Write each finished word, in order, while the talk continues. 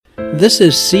This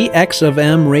is CX of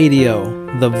M Radio,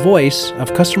 the voice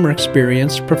of customer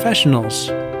experience professionals.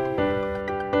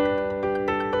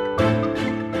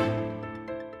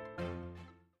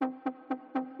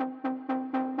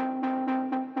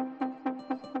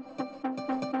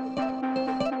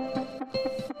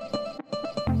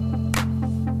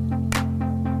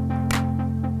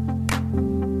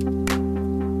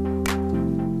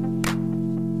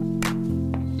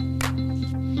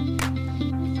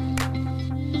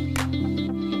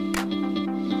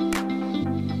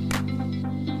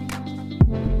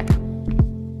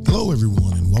 Hello,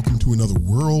 everyone, and welcome to another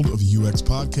World of UX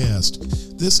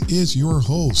podcast. This is your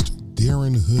host,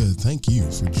 Darren Hood. Thank you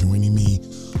for joining me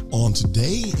on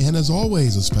today. And as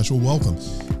always, a special welcome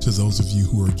to those of you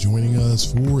who are joining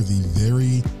us for the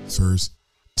very first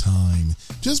time.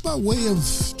 Just by way of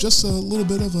just a little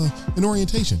bit of an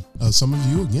orientation. Some of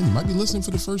you, again, you might be listening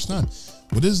for the first time.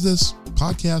 What is this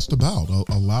podcast about?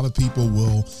 A lot of people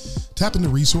will tap into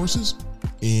resources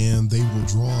and they will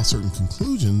draw certain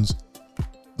conclusions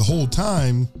the whole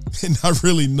time and not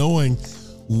really knowing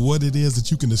what it is that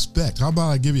you can expect. How about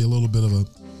I give you a little bit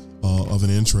of an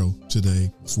intro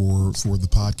today for the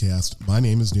podcast. My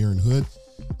name is Darren Hood.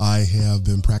 I have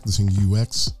been practicing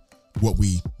UX, what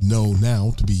we know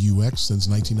now to be UX, since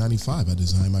 1995. I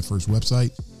designed my first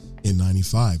website in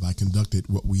 95. I conducted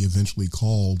what we eventually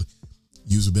called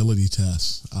usability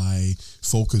tests. I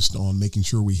focused on making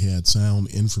sure we had sound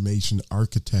information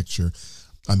architecture.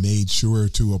 I made sure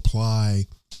to apply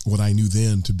what I knew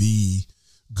then to be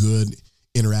good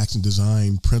interaction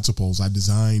design principles. I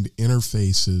designed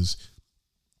interfaces.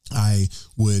 I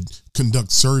would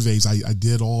conduct surveys. I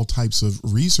did all types of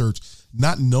research,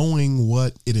 not knowing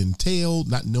what it entailed,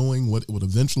 not knowing what it would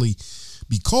eventually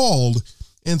be called.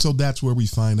 And so that's where we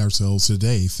find ourselves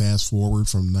today. Fast forward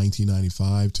from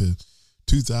 1995 to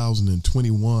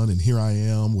 2021. And here I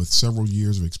am with several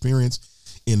years of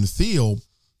experience in the field.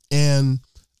 And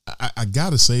I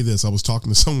got to say this. I was talking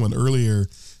to someone earlier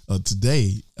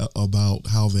today about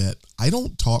how that I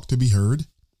don't talk to be heard.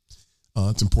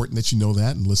 It's important that you know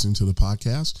that and listening to the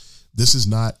podcast. This is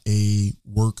not a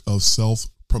work of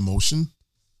self-promotion.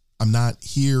 I'm not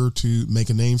here to make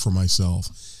a name for myself.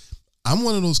 I'm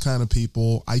one of those kind of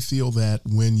people. I feel that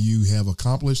when you have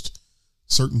accomplished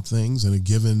certain things in a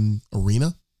given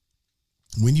arena,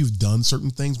 when you've done certain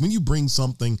things, when you bring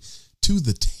something to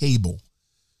the table,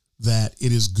 that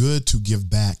it is good to give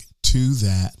back to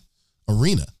that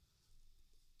arena.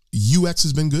 UX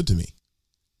has been good to me.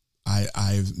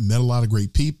 I've met a lot of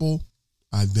great people.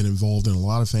 I've been involved in a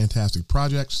lot of fantastic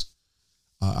projects.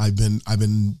 I've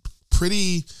been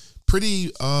pretty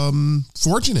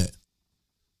fortunate,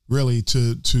 really,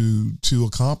 to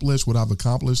accomplish what I've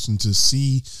accomplished and to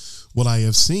see what I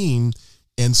have seen.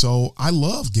 And so I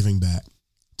love giving back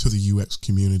to the UX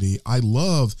community. I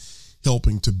love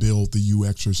helping to build the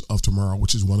UXers of tomorrow,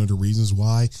 which is one of the reasons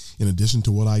why, in addition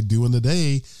to what I do in the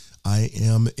day, I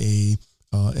am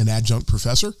an adjunct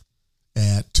professor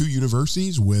at 2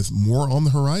 universities with more on the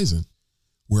horizon,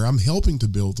 where I'm helping to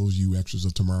build those UXers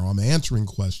of tomorrow. I'm answering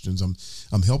questions.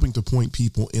 I'm helping to point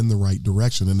people in the right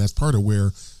direction. And that's part of where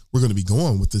we're going to be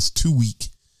going with this 2-week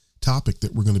topic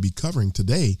that we're going to be covering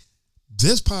today.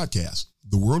 This podcast,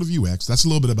 The World of UX, that's a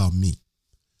little bit about me.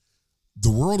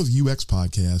 The World of UX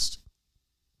podcast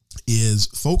is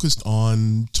focused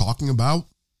on talking about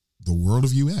the world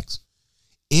of UX.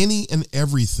 Any and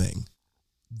everything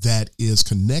that is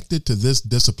connected to this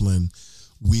discipline,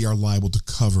 we are liable to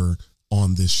cover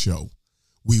on this show.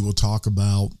 We will talk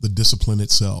about the discipline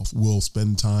itself. We'll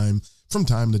spend time from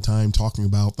time to time talking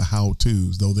about the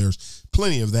how-tos, though there's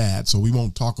plenty of that. So we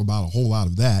won't talk about a whole lot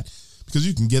of that because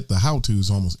you can get the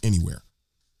how-tos almost anywhere.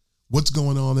 What's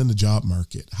going on in the job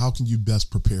market? How can you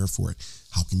best prepare for it?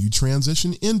 How can you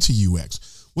transition into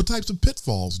UX? What types of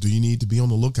pitfalls do you need to be on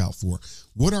the lookout for?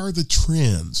 What are the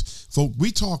trends? Folks,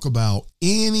 we talk about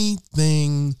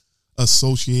anything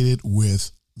associated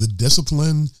with the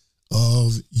discipline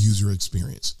of user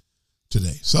experience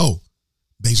today. So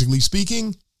basically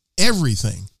speaking,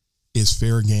 everything is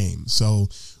fair game. So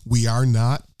we are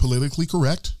not politically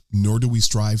correct, nor do we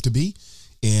strive to be.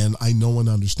 And I know and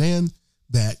understand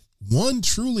that one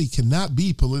truly cannot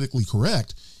be politically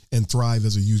correct and thrive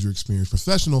as a user experience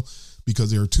professional,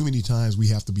 because there are too many times we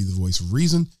have to be the voice of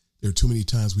reason. There are too many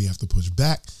times we have to push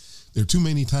back. There are too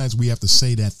many times we have to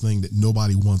say that thing that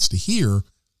nobody wants to hear,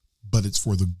 but it's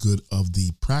for the good of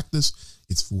the practice.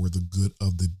 It's for the good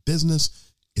of the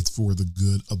business. It's for the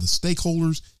good of the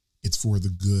stakeholders. It's for the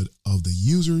good of the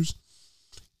users.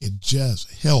 It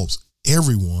just helps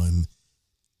everyone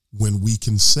when we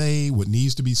can say what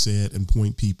needs to be said and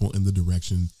point people in the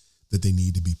direction that they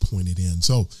need to be pointed in.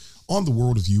 So on the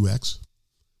world of UX,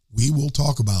 we will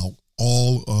talk about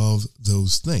all of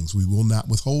those things. We will not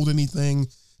withhold anything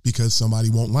because somebody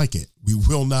won't like it. We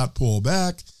will not pull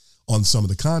back on some of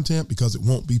the content because it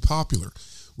won't be popular.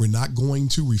 We're not going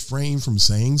to refrain from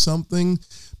saying something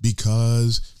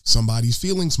because somebody's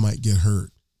feelings might get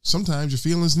hurt. Sometimes your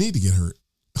feelings need to get hurt,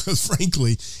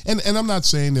 frankly. And I'm not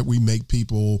saying that we make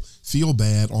people feel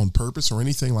bad on purpose or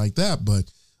anything like that,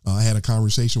 but I had a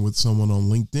conversation with someone on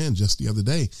LinkedIn just the other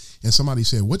day, and somebody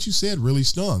said, what you said really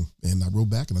stung. And I wrote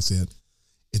back and I said,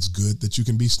 it's good that you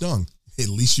can be stung. At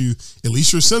least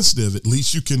you're sensitive. At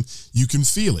least you can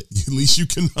feel it. At least you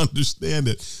can understand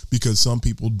it, because some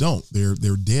people don't. They're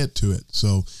dead to it.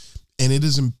 So, and it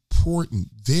is important,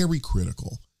 very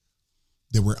critical,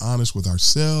 that we're honest with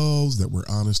ourselves, that we're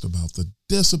honest about the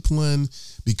discipline,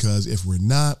 because if we're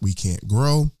not, we can't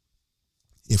grow.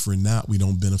 If we're not, we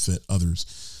don't benefit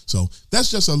others. So that's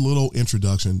just a little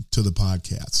introduction to the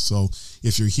podcast. So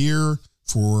if you're here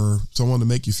for someone to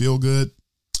make you feel good,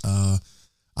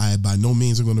 I by no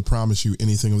means am going to promise you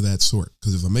anything of that sort,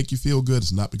 because if I make you feel good,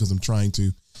 it's not because I'm trying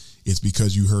to. It's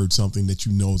because you heard something that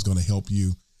you know is going to help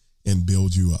you and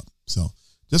build you up. So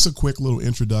just a quick little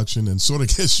introduction, and sort of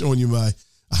just showing you my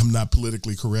I'm not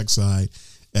politically correct side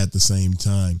at the same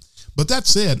time. But that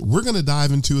said, we're going to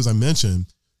dive into, as I mentioned,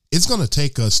 it's going to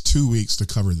take us 2 weeks to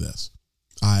cover this.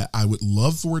 I would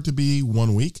love for it to be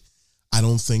 1 week. I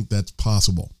don't think that's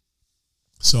possible.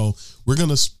 So we're going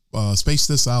to space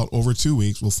this out over 2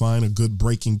 weeks. We'll find a good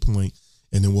breaking point,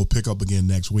 and then we'll pick up again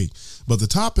next week. But the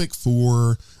topic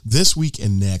for this week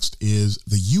and next is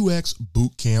the UX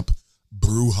Bootcamp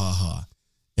Brouhaha.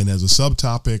 And as a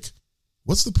subtopic,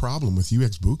 what's the problem with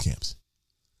UX bootcamps?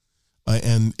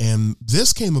 And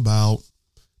this came about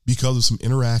because of some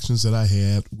interactions that I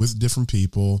had with different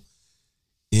people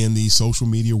in the social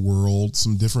media world,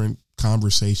 some different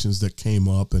conversations that came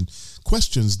up and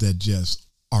questions that just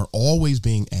are always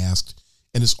being asked.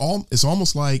 And it's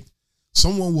almost like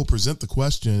someone will present the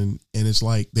question and it's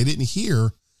like they didn't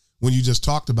hear when you just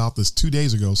talked about this 2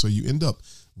 days ago. So you end up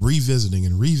revisiting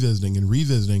and revisiting and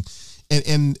revisiting.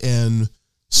 And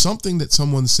something that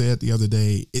someone said the other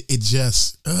day, it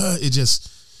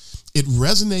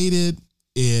resonated.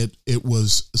 It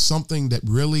was something that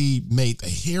really made the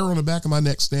hair on the back of my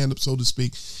neck stand up, so to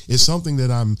speak. It's something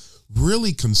that I'm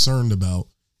really concerned about.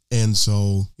 And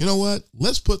so, you know what?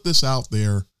 Let's put this out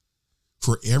there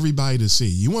for everybody to see.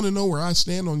 You want to know where I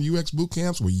stand on UX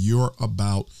bootcamps? Well, you're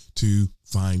about to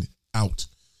find out.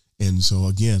 And so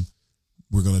again,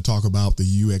 we're going to talk about the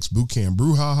UX bootcamp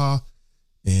brouhaha.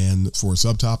 And for a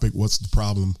subtopic, what's the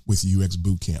problem with UX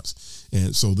bootcamps?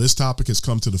 And so this topic has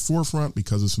come to the forefront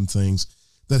because of some things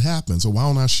that happened. So why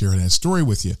don't I share that story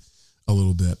with you a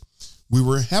little bit? We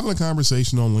were having a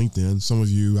conversation on LinkedIn. Some of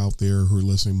you out there who are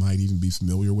listening might even be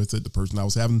familiar with it. The person I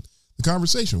was having the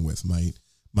conversation with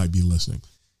might be listening.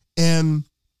 And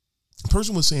the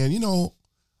person was saying,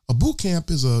 a boot camp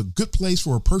is a good place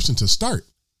for a person to start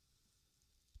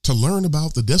to learn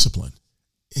about the discipline.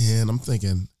 And I'm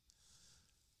thinking,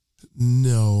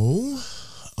 no.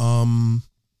 And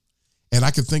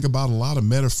I could think about a lot of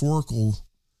metaphorical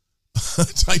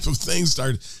type of things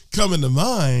start coming to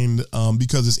mind,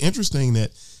 because it's interesting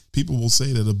that people will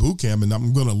say that a boot camp, and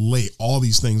I'm going to lay all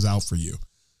these things out for you.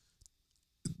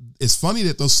 It's funny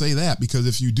that they'll say that, because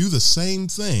if you do the same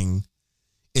thing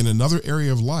in another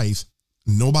area of life,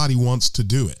 nobody wants to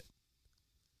do it.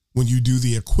 When you do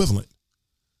the equivalent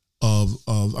of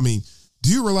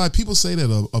do you realize people say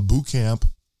that a boot camp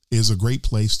is a great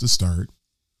place to start,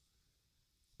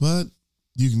 but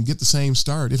you can get the same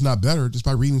start, if not better, just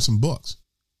by reading some books,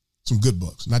 some good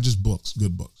books, not just books,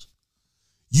 good books.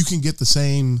 You can get the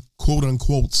same quote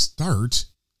unquote start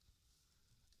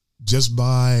just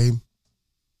by,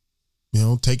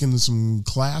 taking some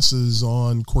classes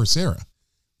on Coursera.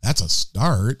 That's a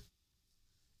start.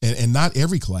 And not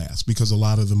every class, because a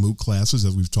lot of the MOOC classes,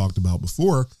 as we've talked about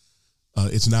before,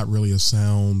 it's not really a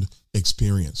sound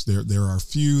experience. There are a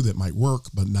few that might work,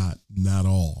 but not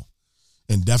all.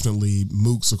 And definitely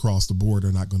MOOCs across the board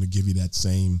are not going to give you that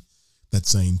same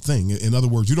thing. In other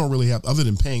words, you don't really have, other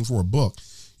than paying for a book,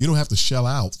 you don't have to shell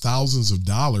out thousands of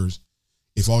dollars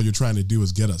if all you're trying to do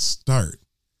is get a start.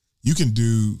 You can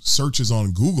do searches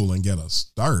on Google and get a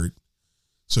start.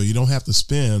 So you don't have to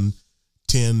spend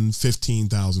 $10,000,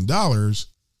 $15,000,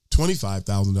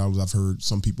 $25,000. I've heard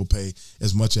some people pay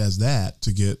as much as that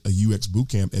to get a UX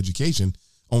bootcamp education,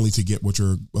 only to get what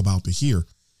you're about to hear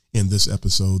in this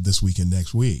episode this week and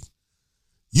next week.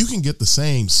 You can get the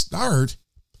same start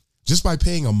just by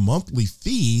paying a monthly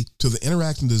fee to the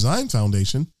Interaction Design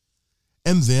Foundation,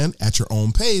 and then at your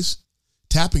own pace,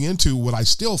 tapping into what I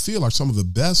still feel are some of the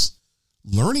best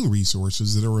learning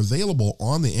resources that are available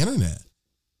on the internet.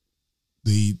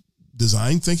 The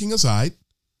design thinking aside,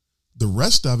 the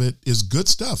rest of it is good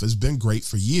stuff. It's been great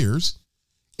for years.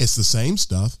 It's the same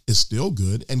stuff. It's still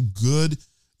good, and good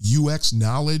UX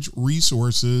knowledge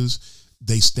resources,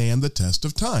 they stand the test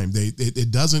of time. It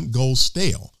doesn't go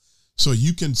stale. So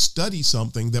you can study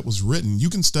something that was written. You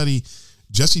can study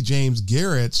Jesse James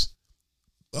Garrett's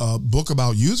book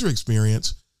about user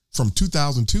experience from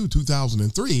 2002,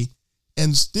 2003,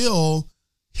 and still,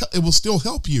 it will still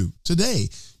help you today.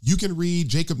 You can read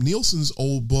Jacob Nielsen's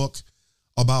old book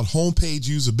about homepage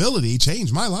usability,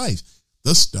 changed my life.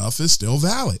 The stuff is still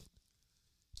valid.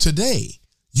 Today,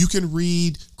 you can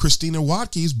read Christina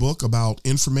Watkey's book about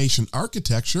information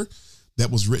architecture that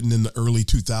was written in the early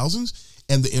 2000s,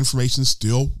 and the information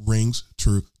still rings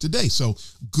true today. So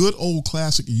good old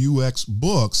classic UX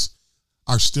books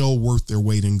are still worth their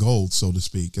weight in gold, so to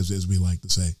speak, as we like to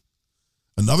say.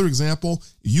 Another example,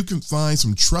 you can find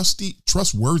some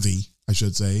trustworthy, I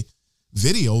should say,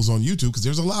 videos on YouTube, because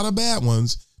there's a lot of bad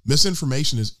ones.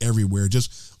 Misinformation is everywhere,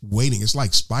 just waiting. It's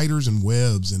like spiders and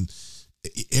webs, and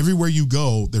everywhere you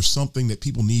go, there's something that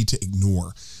people need to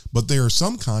ignore. But there are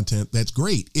some content that's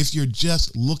great if you're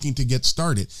just looking to get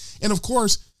started. And of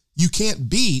course, you can't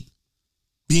beat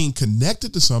being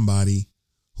connected to somebody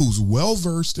who's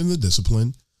well-versed in the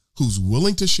discipline, who's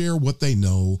willing to share what they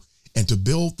know, and to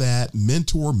build that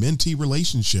mentor-mentee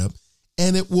relationship,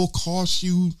 and it will cost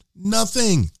you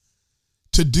nothing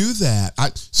to do that.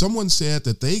 Someone said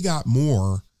that they got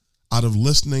more out of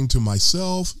listening to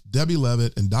myself, Debbie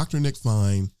Levitt, and Dr. Nick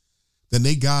Fine than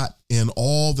they got in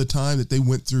all the time that they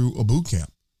went through a boot camp.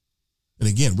 And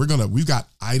again, we've got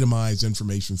itemized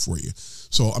information for you.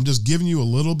 So I'm just giving you a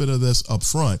little bit of this up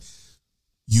front.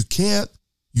 You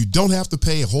don't have to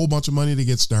pay a whole bunch of money to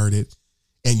get started,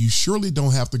 and you surely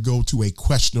don't have to go to a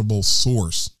questionable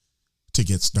source to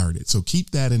get started. So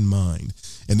keep that in mind.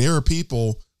 And there are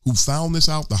people who found this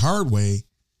out the hard way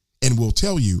and will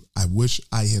tell you, I wish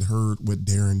I had heard what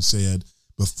Darren said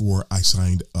before I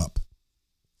signed up.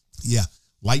 Yeah,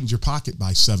 lightened your pocket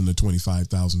by $7,000 to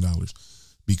 $25,000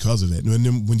 because of it. And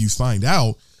then when you find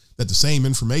out that the same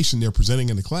information they're presenting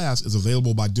in the class is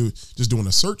available by just doing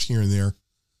a search here and there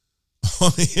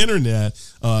on the internet,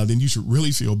 then you should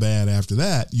really feel bad after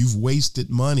that. You've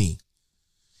wasted money.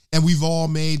 And we've all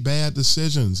made bad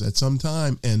decisions at some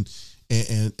time, and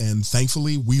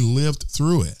thankfully we lived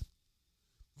through it.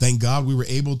 Thank God we were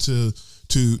able to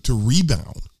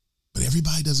rebound. But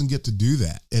everybody doesn't get to do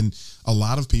that. And a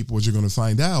lot of people, as you're going to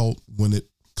find out when it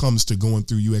comes to going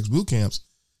through UX boot camps,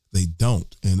 they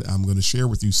don't. And I'm going to share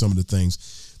with you some of the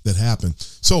things that happen.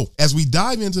 So as we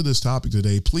dive into this topic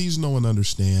today, please know and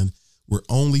understand we're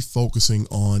only focusing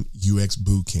on UX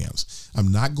boot camps.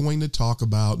 I'm not going to talk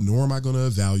about, nor am I going to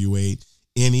evaluate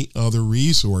any other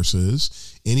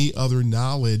resources, any other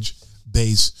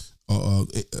knowledge-based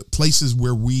places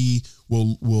where we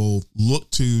will look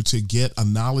to get a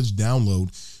knowledge download,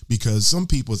 because some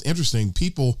people, it's interesting,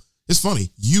 it's funny,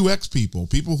 UX people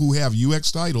who have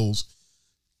UX titles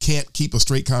can't keep a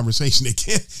straight conversation.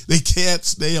 They can't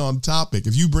stay on topic.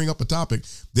 If you bring up a topic,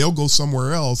 they'll go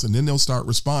somewhere else, and then they'll start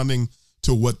responding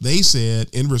to what they said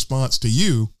in response to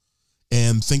you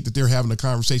and think that they're having a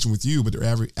conversation with you, but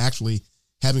they're actually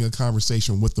having a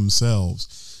conversation with themselves.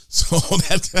 So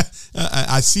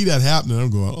I see that happening.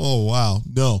 I'm going, oh, wow.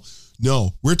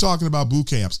 No, we're talking about boot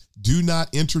camps. Do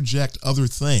not interject other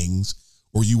things,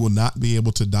 or you will not be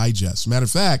able to digest. Matter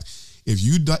of fact, if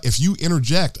you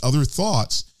interject other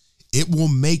thoughts, it will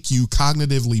make you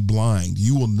cognitively blind.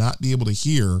 You will not be able to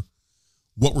hear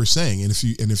what we're saying. And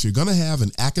if you're going to have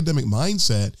an academic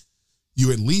mindset,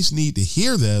 you at least need to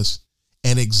hear this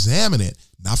and examine it,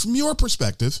 not from your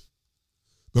perspective,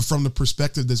 but from the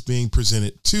perspective that's being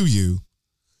presented to you.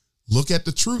 Look at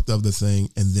the truth of the thing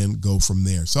and then go from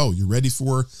there. So you ready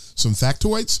for some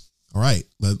factoids? All right,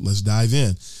 let's dive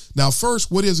in. Now,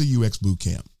 first, what is a UX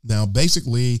bootcamp? Now,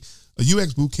 basically, a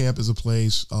UX bootcamp is a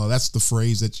place, that's the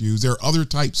phrase that's used. There are other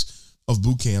types of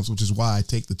bootcamps, which is why I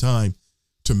take the time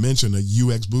to mention a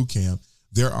UX bootcamp.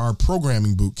 There are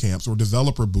programming bootcamps or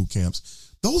developer bootcamps.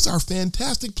 Those are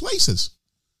fantastic places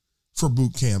for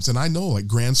boot camps. And I know, like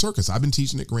Grand Circus, I've been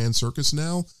teaching at Grand Circus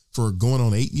now for going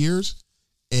on 8 years.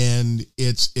 And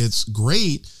it's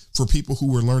great for people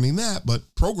who are learning that, but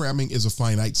programming is a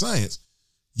finite science.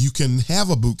 You can have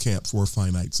a boot camp for a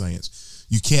finite science.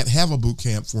 You can't have a boot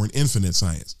camp for an infinite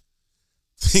science.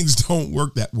 Things don't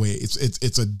work that way.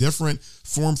 It's a different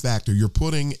form factor. You're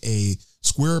putting a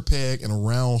square peg in a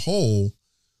round hole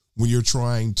when you're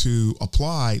trying to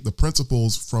apply the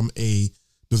principles from a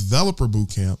developer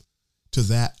boot camp to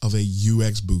that of a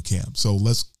UX bootcamp. So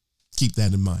let's keep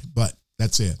that in mind. But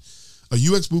that's it. A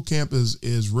UX bootcamp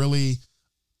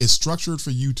is structured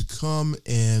for you to come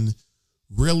and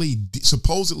really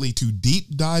supposedly to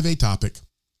deep dive a topic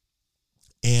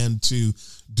and to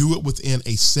do it within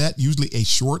a set, usually a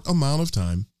short amount of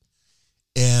time.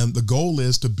 And the goal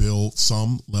is to build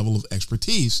some level of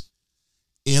expertise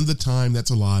in the time that's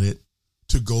allotted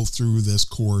to go through this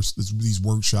course, these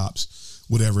workshops,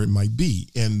 whatever it might be.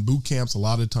 And boot camps a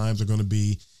lot of times are going to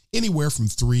be anywhere from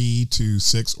 3 to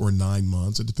 6 or 9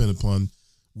 months. It depends upon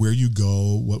where you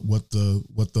go, what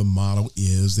the model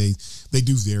is. They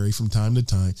do vary from time to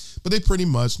time, but they pretty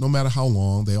much, no matter how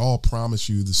long, they all promise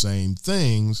you the same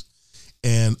things.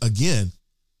 And again,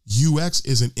 UX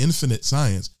is an infinite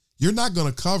science. You're not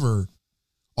going to cover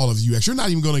all of UX. You're not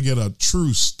even going to get a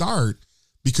true start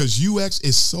because UX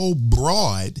is so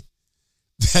broad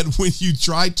that when you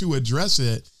try to address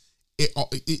it,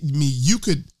 you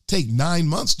could take 9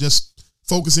 months just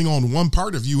focusing on one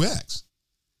part of UX.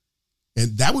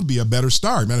 And that would be a better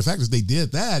start. Matter of fact, if they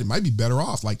did that, it might be better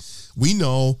off. Like we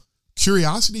know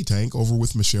Curiosity Tank over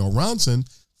with Michelle Ronson,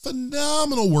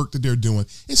 phenomenal work that they're doing.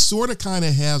 It sort of kind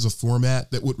of has a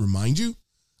format that would remind you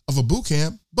of a boot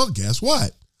camp, but guess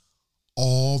what?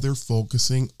 All they're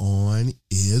focusing on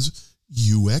is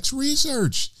UX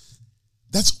research.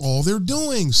 That's all they're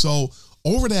doing. So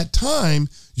over that time,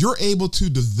 you're able to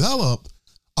develop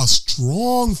a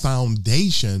strong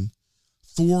foundation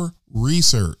for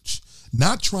research,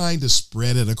 not trying to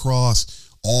spread it across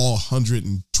all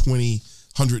 120,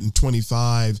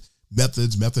 125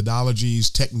 methods,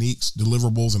 methodologies, techniques,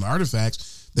 deliverables, and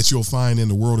artifacts that you'll find in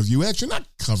the world of UX. You're not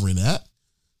covering that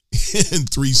in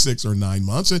 3, 6, or 9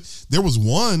 months. There was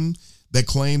one that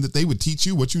claimed that they would teach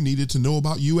you what you needed to know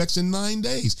about UX in 9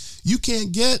 days. You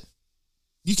can't get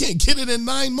it in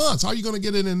 9 months. How are you going to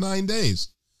get it in 9 days?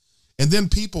 And then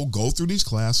people go through these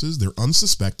classes. They're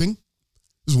unsuspecting.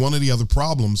 This is one of the other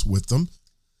problems with them.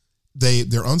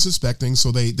 They're unsuspecting,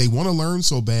 so they want to learn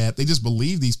so bad. They just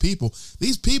believe these people.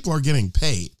 These people are getting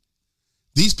paid.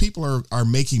 These people are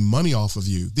making money off of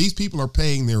you. These people are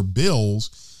paying their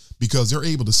bills because they're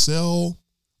able to sell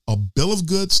a bill of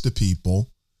goods to people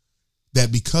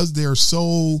that because they're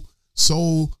so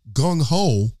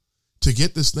gung-ho to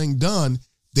get this thing done,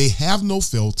 they have no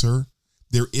filter.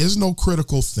 There is no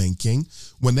critical thinking.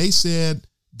 When they said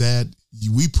that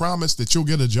we promise that you'll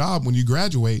get a job when you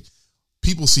graduate,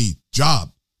 people see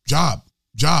job,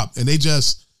 and they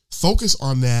just focus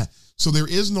on that. So there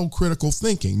is no critical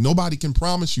thinking. Nobody can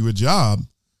promise you a job.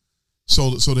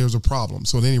 So there's a problem.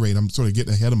 So at any rate, I'm sort of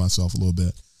getting ahead of myself a little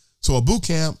bit. So a boot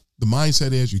camp, the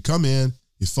mindset is you come in,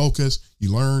 you focus,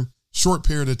 you learn, short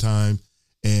period of time,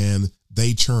 and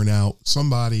they churn out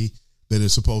somebody that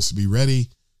is supposed to be ready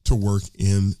to work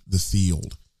in the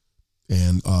field.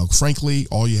 And frankly,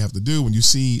 all you have to do when you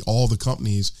see all the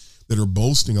companies that are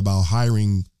boasting about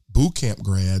hiring bootcamp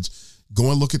grads,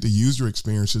 go and look at the user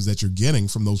experiences that you're getting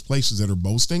from those places that are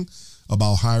boasting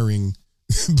about hiring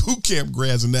bootcamp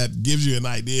grads, and that gives you an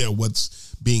idea of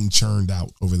what's being churned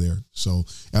out over there. So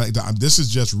this is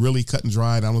just really cut and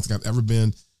dried. I don't think I've ever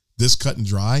been this cut and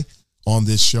dry on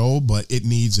this show, but it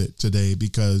needs it today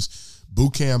because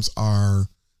bootcamps are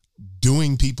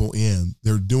doing people in.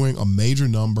 They're doing a major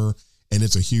number, and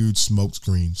it's a huge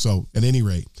smokescreen. So at any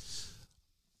rate,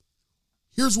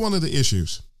 here's one of the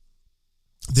issues.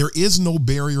 There is no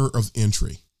barrier of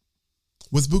entry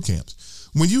with boot camps.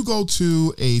 When you go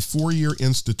to a 4-year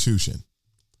institution,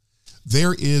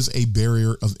 there is a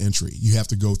barrier of entry. You have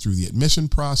to go through the admission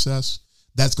process.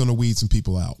 That's going to weed some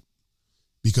people out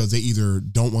because they either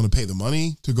don't want to pay the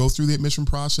money to go through the admission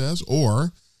process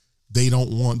or they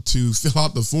don't want to fill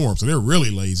out the form. So they're really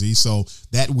lazy. So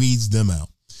that weeds them out.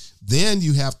 Then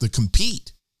you have to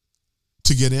compete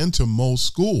to get into most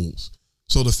schools.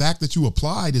 So the fact that you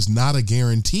applied is not a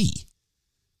guarantee.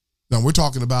 Now we're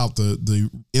talking about the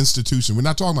institution. We're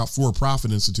not talking about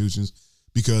for-profit institutions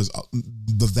because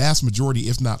the vast majority,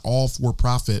 if not all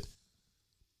for-profit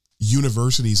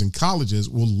universities and colleges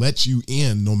will let you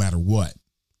in no matter what.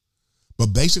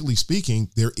 But basically speaking,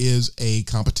 there is a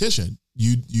competition.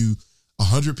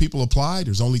 100 people apply.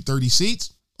 There's only 30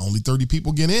 seats. Only 30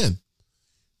 people get in.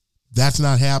 That's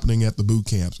not happening at the boot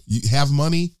camps. You have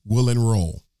money, we'll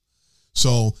enroll.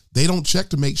 So they don't check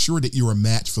to make sure that you're a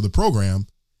match for the program.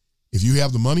 If you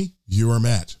have the money, you're a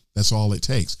match. That's all it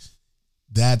takes.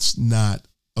 That's not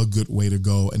a good way to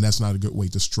go, and that's not a good way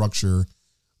to structure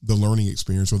the learning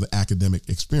experience or the academic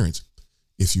experience,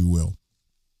 if you will.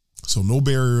 So no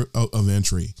barrier of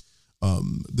entry.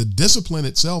 The discipline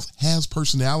itself has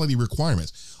personality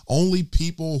requirements. Only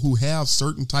people who have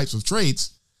certain types of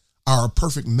traits are a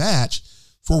perfect match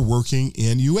for working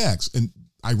in UX. And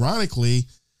ironically,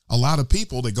 a lot of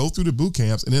people, they go through the boot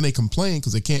camps and then they complain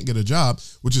because they can't get a job,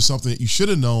 which is something that you should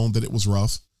have known that it was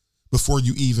rough before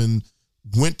you even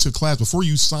went to class, before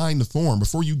you signed the form,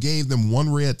 before you gave them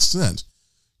 1 red cent.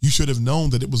 You should have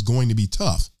known that it was going to be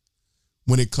tough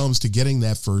when it comes to getting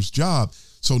that first job.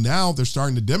 So now they're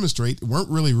starting to demonstrate they weren't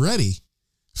really ready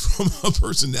from a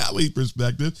personality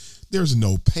perspective. There's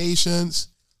no patience.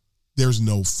 There's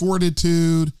no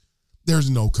fortitude. There's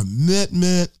no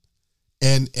commitment.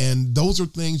 And those are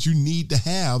things you need to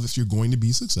have if you're going to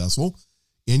be successful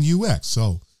in UX.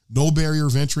 So no barrier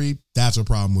of entry. That's a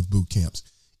problem with boot camps.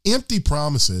 Empty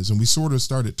promises. And we sort of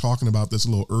started talking about this a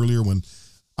little earlier when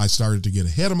I started to get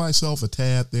ahead of myself a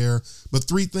tad there. But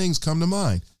 3 things come to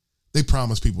mind. They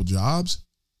promise people jobs.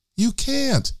 You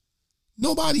can't.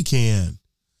 Nobody can.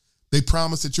 They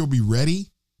promise that you'll be ready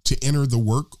to enter the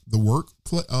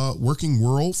working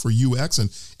world for UX.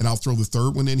 And I'll throw the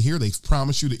 3rd one in here. They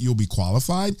promise you that you'll be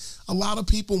qualified. A lot of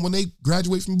people, when they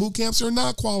graduate from boot camps, are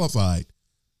not qualified.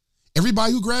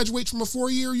 Everybody who graduates from a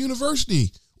 4-year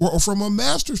university or from a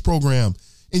master's program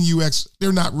in UX,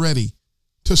 they're not ready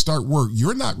to start work.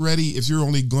 You're not ready if you're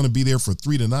only going to be there for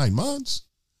 3 to 9 months.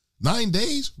 9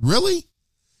 days? Really?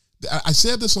 I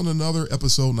said this on another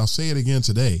episode, and I'll say it again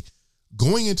today.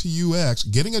 Going into UX,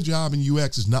 getting a job in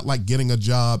UX is not like getting a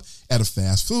job at a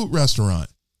fast food restaurant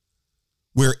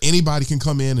where anybody can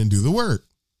come in and do the work.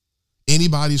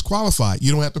 Anybody's qualified.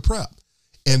 You don't have to prep.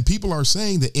 And people are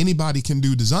saying that anybody can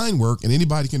do design work and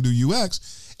anybody can do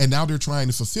UX. And now they're trying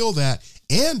to fulfill that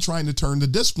and trying to turn the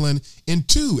discipline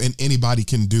into and anybody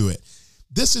can do it.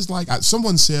 This is like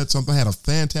someone said something. I had a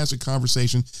fantastic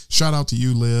conversation. Shout out to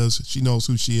you, Liz. She knows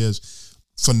who she is.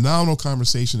 Phenomenal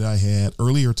conversation that I had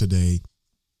earlier today.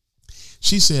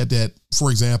 She said that, for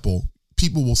example,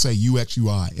 people will say UX,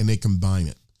 UI, and they combine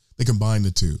it. They combine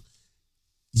the two.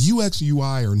 UX,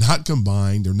 UI are not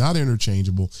combined. They're not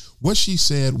interchangeable. What she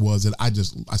said was that I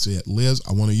said, Liz,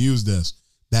 I want to use this.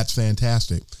 That's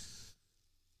fantastic.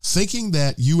 Thinking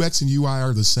that UX and UI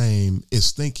are the same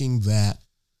is thinking that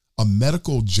a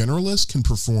medical generalist can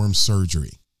perform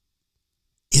surgery.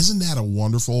 Isn't that a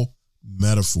wonderful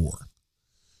metaphor?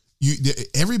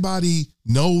 Everybody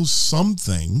knows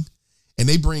something and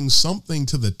they bring something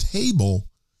to the table,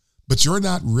 but you're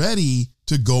not ready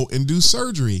to go and do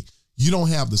surgery. You don't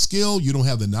have the skill. You don't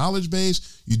have the knowledge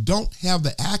base. You don't have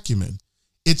the acumen.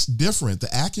 It's different. The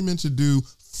acumen to do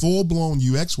full-blown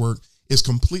UX work is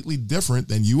completely different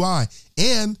than UI.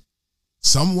 And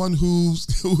someone who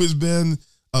has been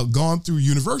gone through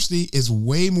university is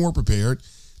way more prepared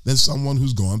than someone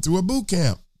who's gone through a boot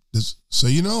camp. So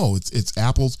you know, it's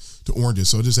apples to oranges.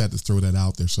 So I just had to throw that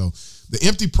out there. So the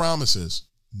empty promises,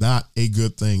 not a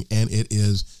good thing. And it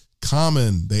is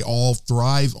common. They all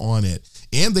thrive on it.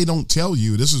 And they don't tell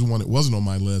you, this is one that wasn't on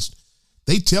my list.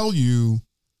 They tell you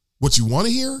what you want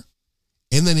to hear.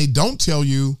 And then they don't tell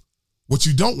you what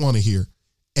you don't want to hear.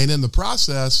 And in the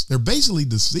process, they're basically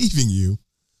deceiving you.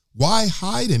 Why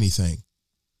hide anything?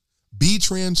 Be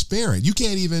transparent. You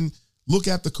can't even look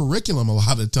at the curriculum a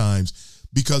lot of times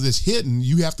because it's hidden.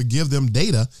 You have to give them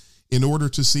data in order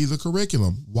to see the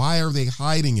curriculum. Why are they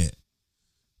hiding it?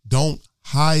 Don't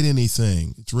hide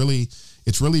anything. It's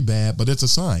really bad, but it's a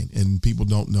sign and people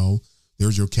don't know.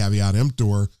 There's your caveat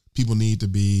emptor. People need to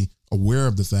be aware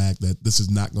of the fact that this is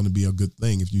not going to be a good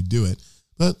thing if you do it,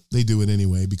 but they do it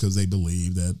anyway because they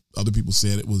believe that other people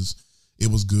said it was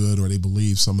good, or they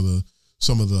believe some of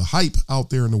the hype out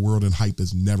there in the world, and hype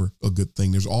is never a good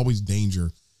thing. There's always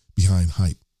danger behind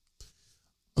hype.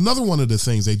 Another one of the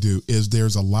things they do is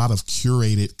there's a lot of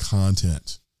curated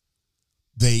content.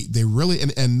 They really,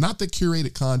 and not that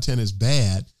curated content is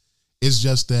bad. It's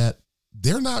just that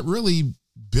they're not really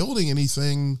building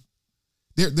anything.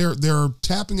 They're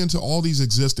tapping into all these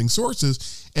existing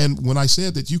sources. And when I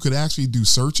said that you could actually do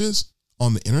searches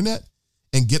on the internet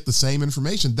and get the same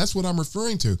information, that's what I'm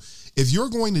referring to. If you're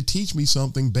going to teach me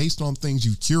something based on things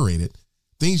you've curated,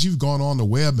 things you've gone on the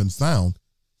web and found,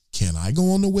 can I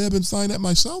go on the web and find that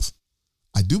myself?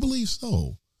 I do believe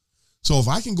so. So if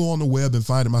I can go on the web and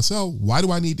find it myself, why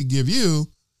do I need to give you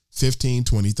 $15,000,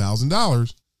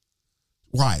 $20,000?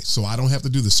 Why? So I don't have to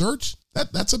do the search?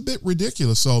 That's a bit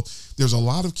ridiculous. So there's a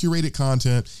lot of curated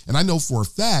content, and I know for a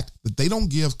fact that they don't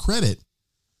give credit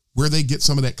where they get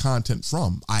some of that content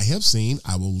from. I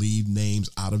will leave names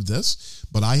out of this,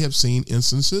 but I have seen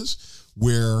instances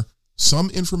where some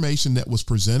information that was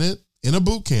presented in a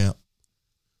boot camp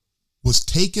was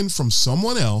taken from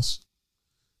someone else.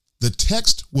 The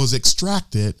text was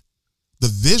extracted, the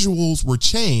visuals were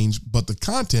changed, but the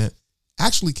content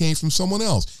actually came from someone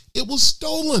else. It was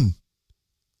stolen.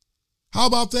 How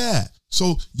about that?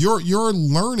 So you're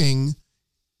learning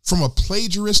from a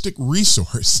plagiaristic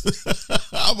resource.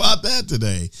 How about that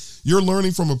today? You're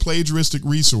learning from a plagiaristic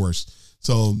resource.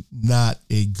 So not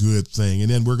a good thing. And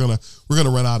then we're gonna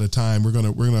run out of time. We're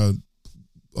gonna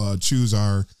choose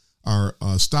our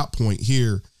stop point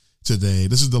here today.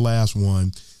 This is the last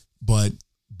one, but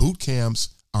boot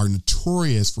camps are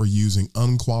notorious for using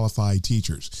unqualified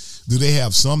teachers. Do they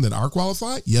have some that are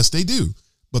qualified? Yes, they do.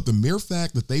 But the mere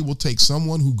fact that they will take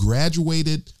someone who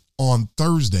graduated on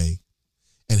Thursday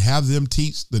and have them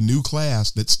teach the new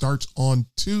class that starts on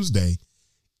Tuesday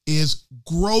is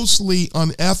grossly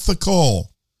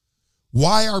unethical.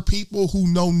 Why are people who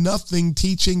know nothing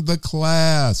teaching the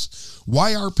class?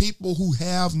 Why are people who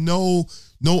have no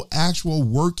actual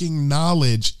working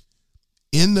knowledge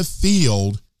in the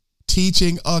field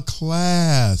teaching a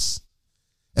class?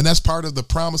 And that's part of the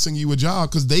promising you a job,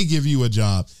 because they give you a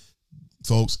job.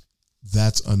 Folks,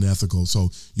 that's unethical. So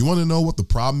you want to know what the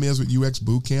problem is with UX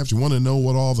boot camps? You want to know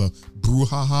what all the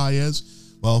brouhaha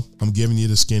is? Well, I'm giving you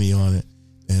the skinny on it.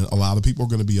 And a lot of people are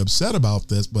going to be upset about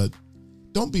this, but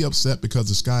don't be upset because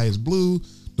the sky is blue.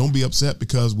 Don't be upset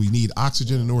because we need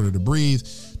oxygen in order to breathe.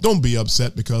 Don't be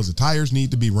upset because the tires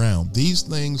need to be round. These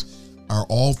things are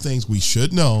all things we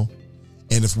should know.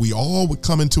 And if we all would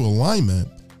come into alignment,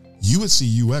 you would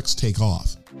see UX take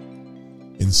off.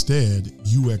 Instead,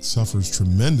 UX suffers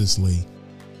tremendously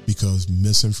because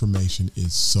misinformation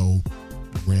is so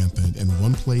rampant. And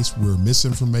one place where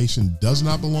misinformation does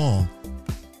not belong,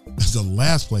 the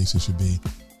last place it should be,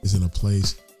 is in a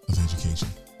place of education.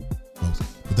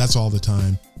 But that's all the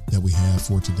time that we have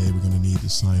for today. We're going to need to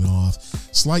sign off.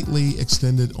 Slightly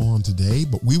extended on today,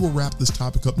 but we will wrap this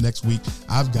topic up next week.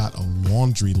 I've got a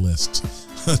laundry list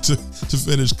to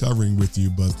finish covering with you,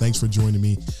 but thanks for joining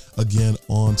me again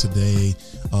on today.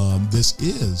 This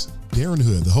is Darren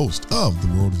Hood, the host of The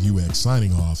World of UX,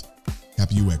 signing off.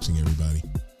 Happy UXing, everybody.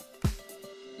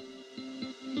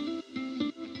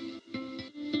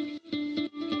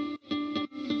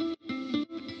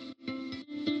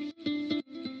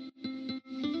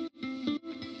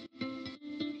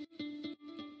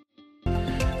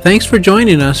 Thanks for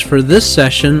joining us for this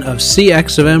session of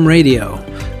CX of M Radio.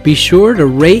 Be sure to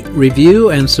rate, review,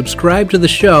 and subscribe to the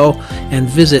show, and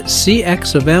visit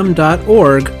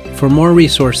cxofm.org for more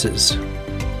resources.